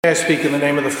I speak in the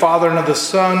name of the Father, and of the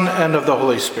Son, and of the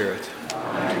Holy Spirit.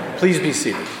 Amen. Please be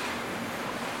seated.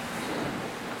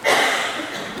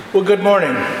 Well, good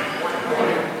morning.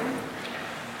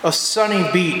 A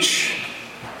sunny beach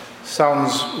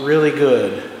sounds really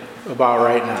good about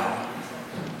right now.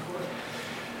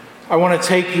 I want to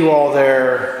take you all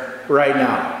there right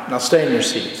now. Now stay in your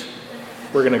seats.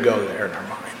 We're going to go there in our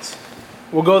minds.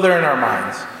 We'll go there in our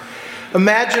minds.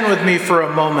 Imagine with me for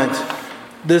a moment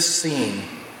this scene.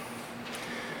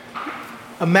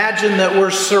 Imagine that we're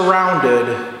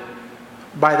surrounded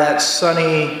by that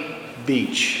sunny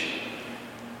beach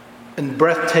and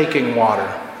breathtaking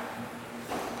water.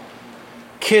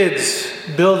 Kids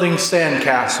building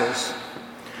sandcastles.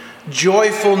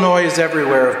 Joyful noise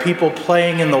everywhere of people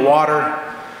playing in the water,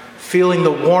 feeling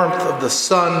the warmth of the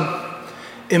sun,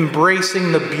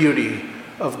 embracing the beauty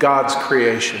of God's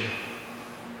creation.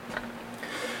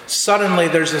 Suddenly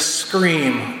there's a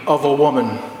scream of a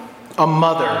woman, a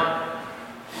mother,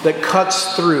 that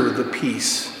cuts through the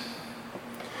peace.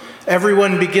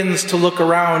 Everyone begins to look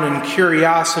around in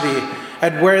curiosity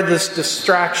at where this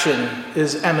distraction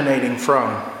is emanating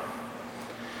from.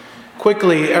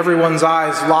 Quickly, everyone's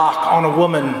eyes lock on a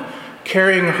woman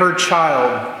carrying her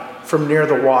child from near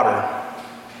the water.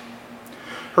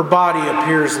 Her body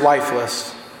appears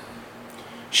lifeless.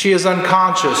 She is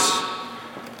unconscious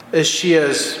as she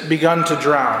has begun to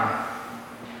drown.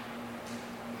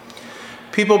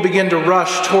 People begin to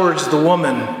rush towards the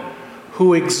woman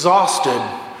who, exhausted,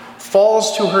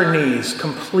 falls to her knees,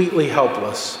 completely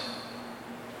helpless.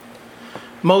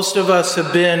 Most of us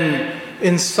have been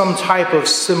in some type of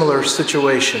similar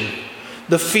situation.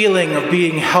 The feeling of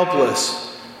being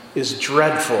helpless is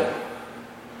dreadful.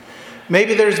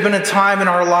 Maybe there's been a time in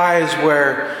our lives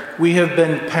where we have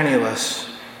been penniless.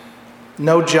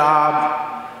 No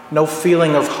job, no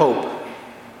feeling of hope.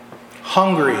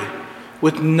 Hungry,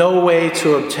 with no way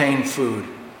to obtain food.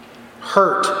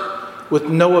 Hurt, with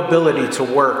no ability to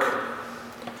work.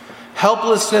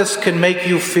 Helplessness can make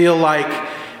you feel like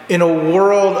in a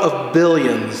world of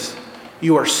billions,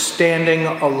 you are standing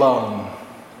alone.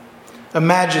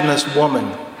 Imagine this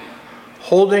woman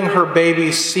holding her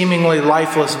baby's seemingly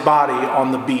lifeless body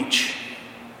on the beach.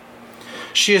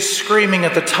 She is screaming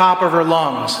at the top of her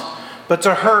lungs, but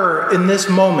to her, in this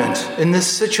moment, in this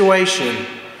situation,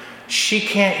 she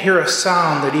can't hear a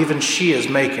sound that even she is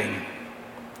making.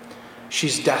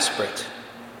 She's desperate.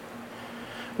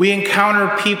 We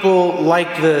encounter people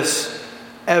like this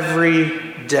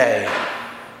every day.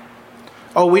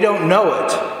 Oh, we don't know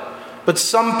it, but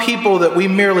some people that we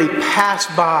merely pass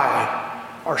by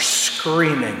are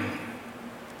screaming.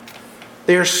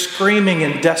 They are screaming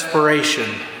in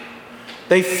desperation.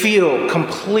 They feel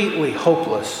completely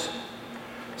hopeless.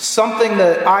 Something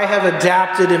that I have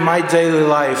adapted in my daily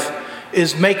life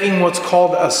is making what's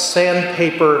called a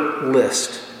sandpaper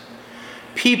list.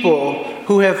 People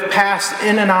who have passed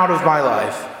in and out of my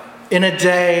life, in a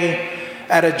day,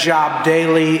 at a job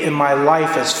daily, in my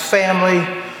life as family,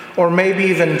 or maybe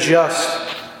even just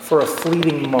for a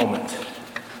fleeting moment.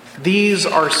 These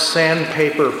are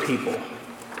sandpaper people.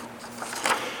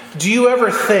 Do you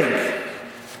ever think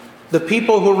the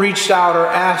people who reached out or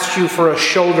asked you for a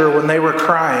shoulder when they were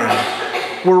crying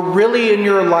were really in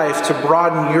your life to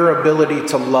broaden your ability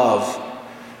to love,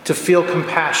 to feel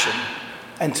compassion,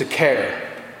 and to care?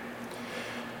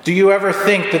 Do you ever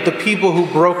think that the people who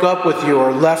broke up with you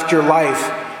or left your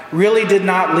life really did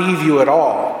not leave you at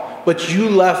all, but you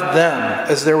left them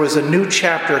as there was a new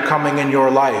chapter coming in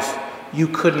your life you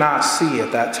could not see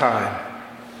at that time?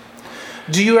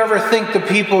 Do you ever think the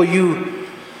people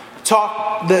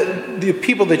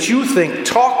that you think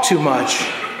talk too much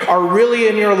are really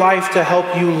in your life to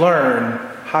help you learn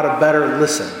how to better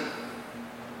listen?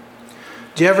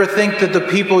 Do you ever think that the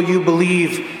people you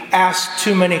believe ask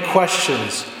too many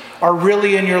questions are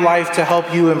really in your life to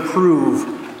help you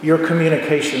improve your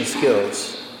communication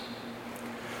skills?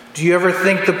 Do you ever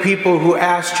think the people who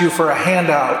asked you for a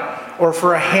handout or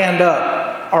for a hand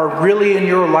up are really in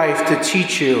your life to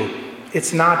teach you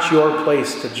it's not your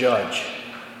place to judge?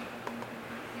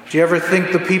 Do you ever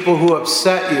think the people who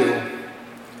upset you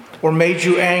or made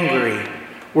you angry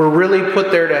were really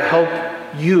put there to help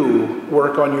you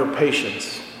work on your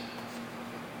patience?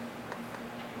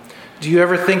 Do you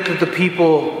ever think that the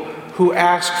people who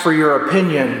ask for your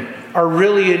opinion are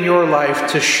really in your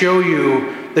life to show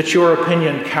you that your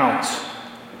opinion counts,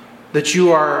 that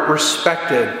you are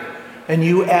respected, and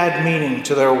you add meaning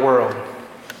to their world?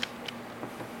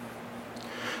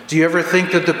 Do you ever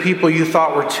think that the people you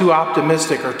thought were too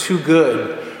optimistic or too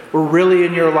good were really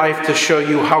in your life to show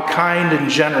you how kind and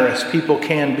generous people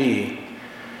can be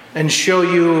and show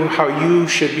you how you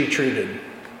should be treated?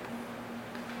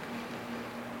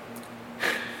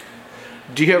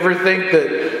 Do you ever think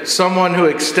that someone who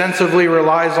extensively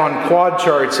relies on quad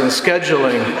charts and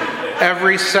scheduling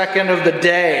every second of the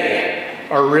day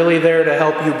are really there to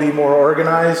help you be more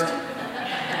organized?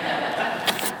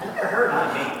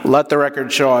 Let the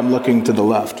record show I'm looking to the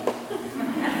left.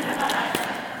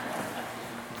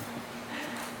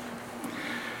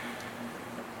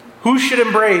 Who should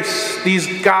embrace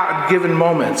these God-given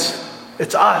moments?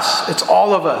 It's us. It's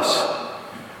all of us.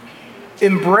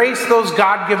 Embrace those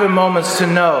God-given moments to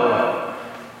know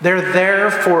they're there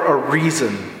for a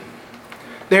reason.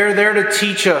 They're there to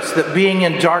teach us that being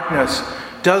in darkness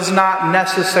does not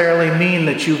necessarily mean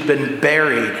that you've been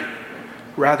buried.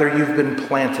 Rather, you've been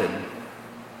planted.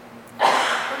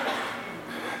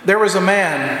 There was a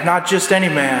man, not just any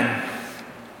man,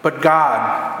 but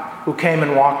God, who came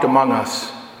and walked among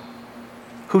us,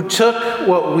 who took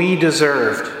what we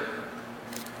deserved.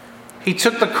 He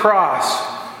took the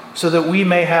cross so that we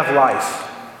may have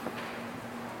life.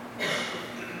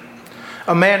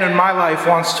 A man in my life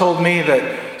once told me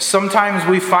that sometimes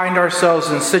we find ourselves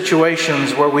in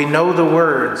situations where we know the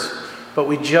words, but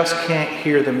we just can't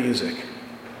hear the music.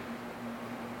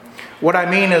 What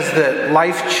I mean is that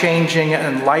life-changing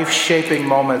and life-shaping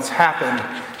moments happen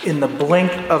in the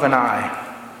blink of an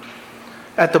eye.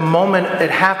 At the moment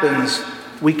it happens,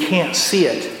 we can't see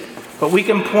it, but we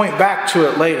can point back to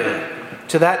it later,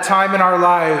 to that time in our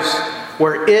lives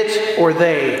where it or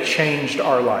they changed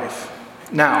our life.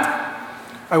 Now,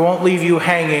 I won't leave you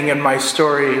hanging in my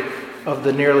story of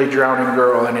the nearly drowning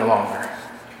girl any longer.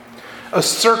 A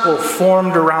circle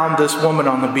formed around this woman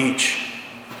on the beach.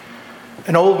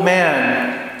 An old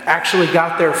man actually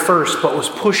got there first, but was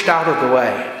pushed out of the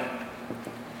way.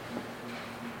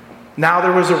 Now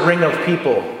there was a ring of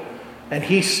people, and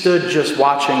he stood just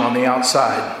watching on the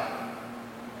outside.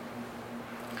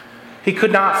 He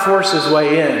could not force his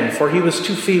way in, for he was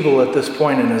too feeble at this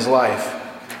point in his life.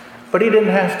 But he didn't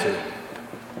have to.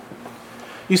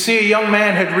 You see, a young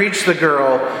man had reached the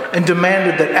girl and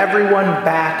demanded that everyone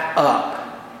back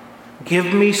up.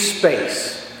 "Give me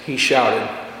space," he shouted.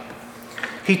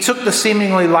 He took the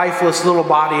seemingly lifeless little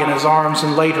body in his arms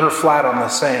and laid her flat on the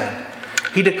sand.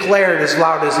 He declared as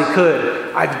loud as he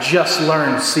could, "I've just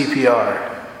learned CPR."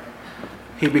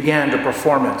 He began to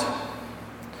perform it.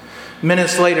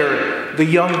 Minutes later, the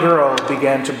young girl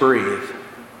began to breathe.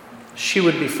 She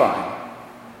would be fine.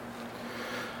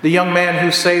 The young man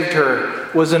who saved her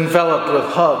was enveloped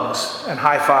with hugs and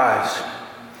high fives.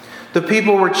 The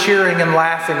people were cheering and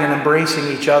laughing and embracing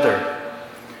each other.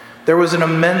 There was an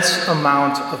immense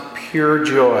amount of pure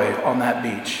joy on that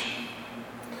beach.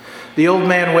 The old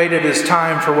man waited his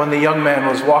time for when the young man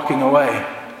was walking away.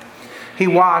 He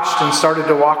watched and started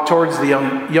to walk towards the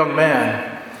young man.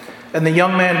 And the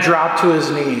young man dropped to his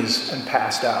knees and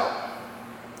passed out.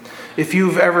 If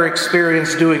you've ever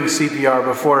experienced doing CPR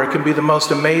before, it can be the most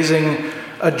amazing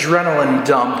adrenaline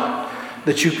dump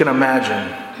that you can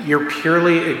imagine. You're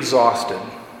purely exhausted.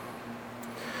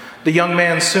 The young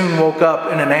man soon woke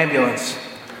up in an ambulance.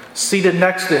 Seated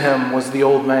next to him was the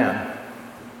old man.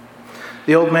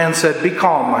 The old man said, "Be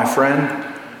calm, my friend.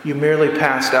 You merely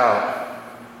passed out."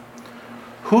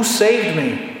 "Who saved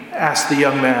me?" asked the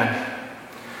young man.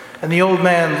 And the old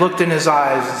man looked in his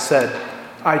eyes and said,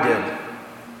 "I did.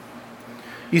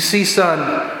 You see, son,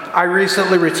 I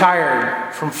recently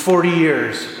retired from 40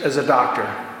 years as a doctor."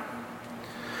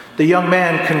 The young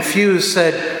man, confused,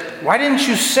 said, "Why didn't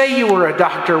you say you were a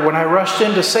doctor when I rushed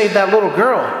in to save that little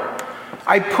girl?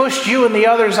 I pushed you and the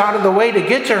others out of the way to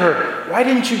get to her. Why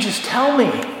didn't you just tell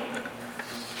me?"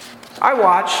 "I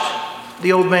watched,"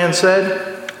 the old man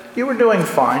said. "You were doing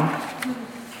fine."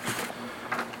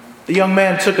 The young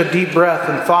man took a deep breath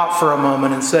and thought for a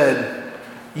moment and said,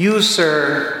 "You,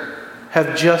 sir,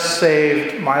 have just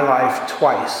saved my life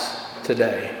twice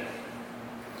today."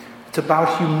 It's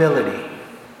about humility.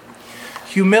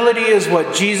 Humility is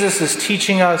what Jesus is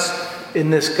teaching us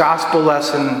in this gospel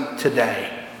lesson today.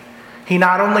 He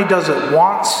not only does it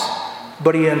once,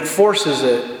 but he enforces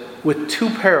it with two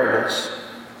parables.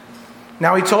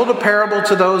 Now, he told a parable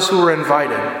to those who were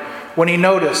invited when he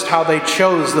noticed how they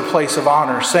chose the place of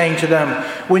honor, saying to them,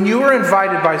 "When you are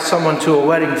invited by someone to a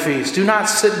wedding feast, do not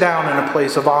sit down in a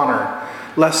place of honor,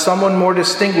 lest someone more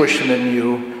distinguished than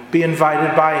you be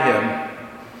invited by him.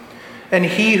 And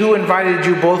he who invited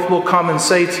you both will come and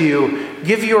say to you,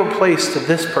 'Give your place to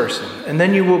this person,' and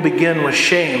then you will begin with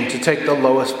shame to take the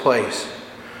lowest place.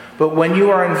 But when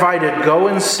you are invited, go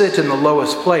and sit in the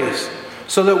lowest place,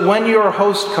 so that when your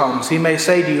host comes, he may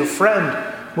say to you, 'Friend,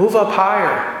 move up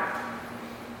higher.'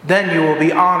 Then you will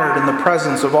be honored in the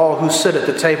presence of all who sit at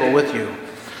the table with you.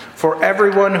 For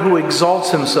everyone who exalts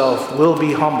himself will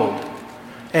be humbled,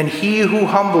 and he who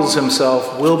humbles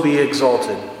himself will be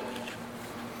exalted.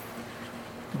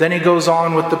 Then he goes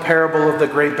on with the parable of the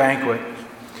great banquet.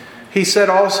 He said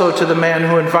also to the man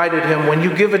who invited him, when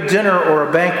you give a dinner or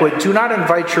a banquet, do not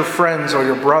invite your friends or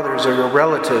your brothers or your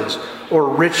relatives or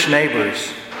rich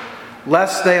neighbors,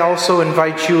 lest they also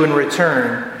invite you in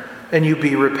return and you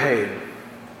be repaid.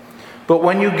 But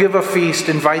when you give a feast,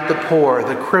 invite the poor,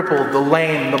 the crippled, the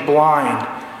lame, the blind,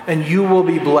 and you will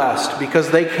be blessed,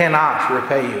 because they cannot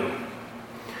repay you.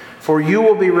 For you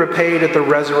will be repaid at the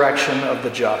resurrection of the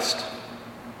just.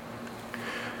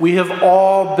 We have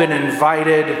all been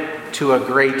invited to a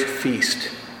great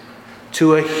feast,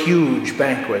 to a huge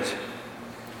banquet.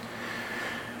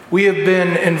 We have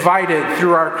been invited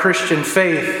through our Christian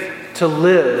faith to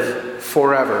live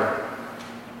forever.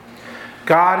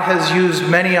 God has used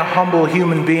many a humble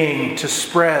human being to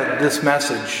spread this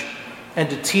message and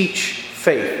to teach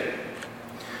faith.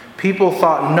 People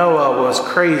thought Noah was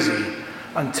crazy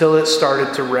until it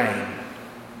started to rain.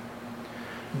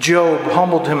 Job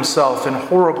humbled himself in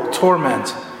horrible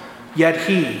torment, yet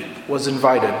he was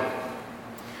invited.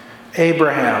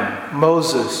 Abraham,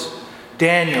 Moses,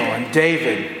 Daniel, and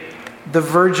David, the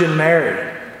Virgin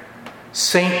Mary,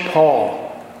 St. Paul,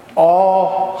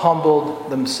 all humbled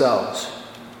themselves.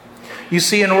 You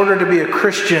see, in order to be a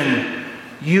Christian,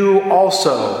 you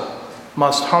also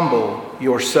must humble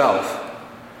yourself.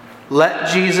 Let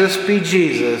Jesus be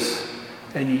Jesus,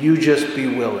 and you just be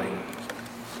willing.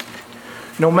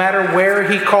 No matter where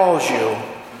he calls you,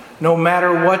 no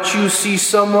matter what you see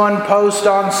someone post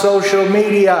on social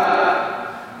media,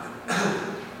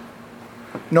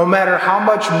 no matter how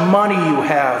much money you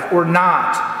have or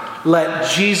not, let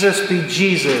Jesus be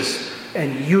Jesus,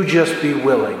 and you just be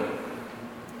willing.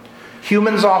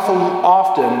 Humans often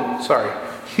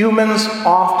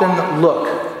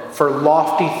look for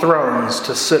lofty thrones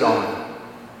to sit on.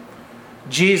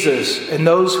 Jesus and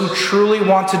those who truly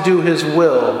want to do his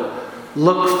will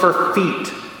look for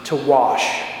feet to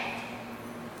wash.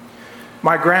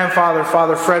 My grandfather,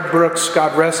 Father Fred Brooks,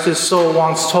 God rest his soul,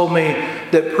 once told me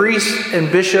that priests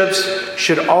and bishops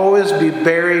should always be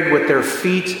buried with their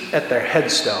feet at their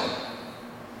headstone.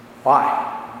 Why?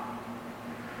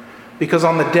 Because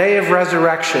on the day of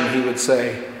resurrection, he would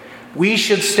say, we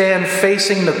should stand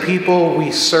facing the people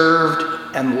we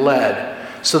served and led,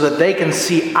 so that they can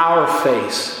see our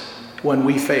face when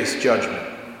we face judgment.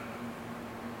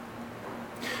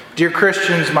 Dear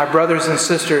Christians, my brothers and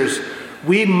sisters,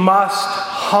 we must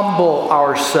humble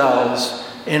ourselves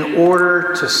in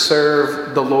order to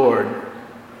serve the Lord.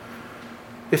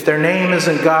 If their name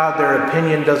isn't God, their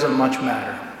opinion doesn't much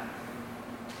matter.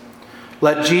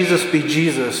 Let Jesus be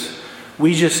Jesus.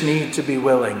 We just need to be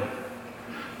willing,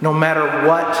 no matter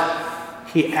what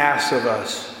he asks of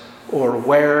us or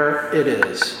where it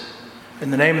is. In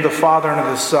the name of the Father, and of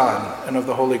the Son, and of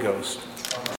the Holy Ghost.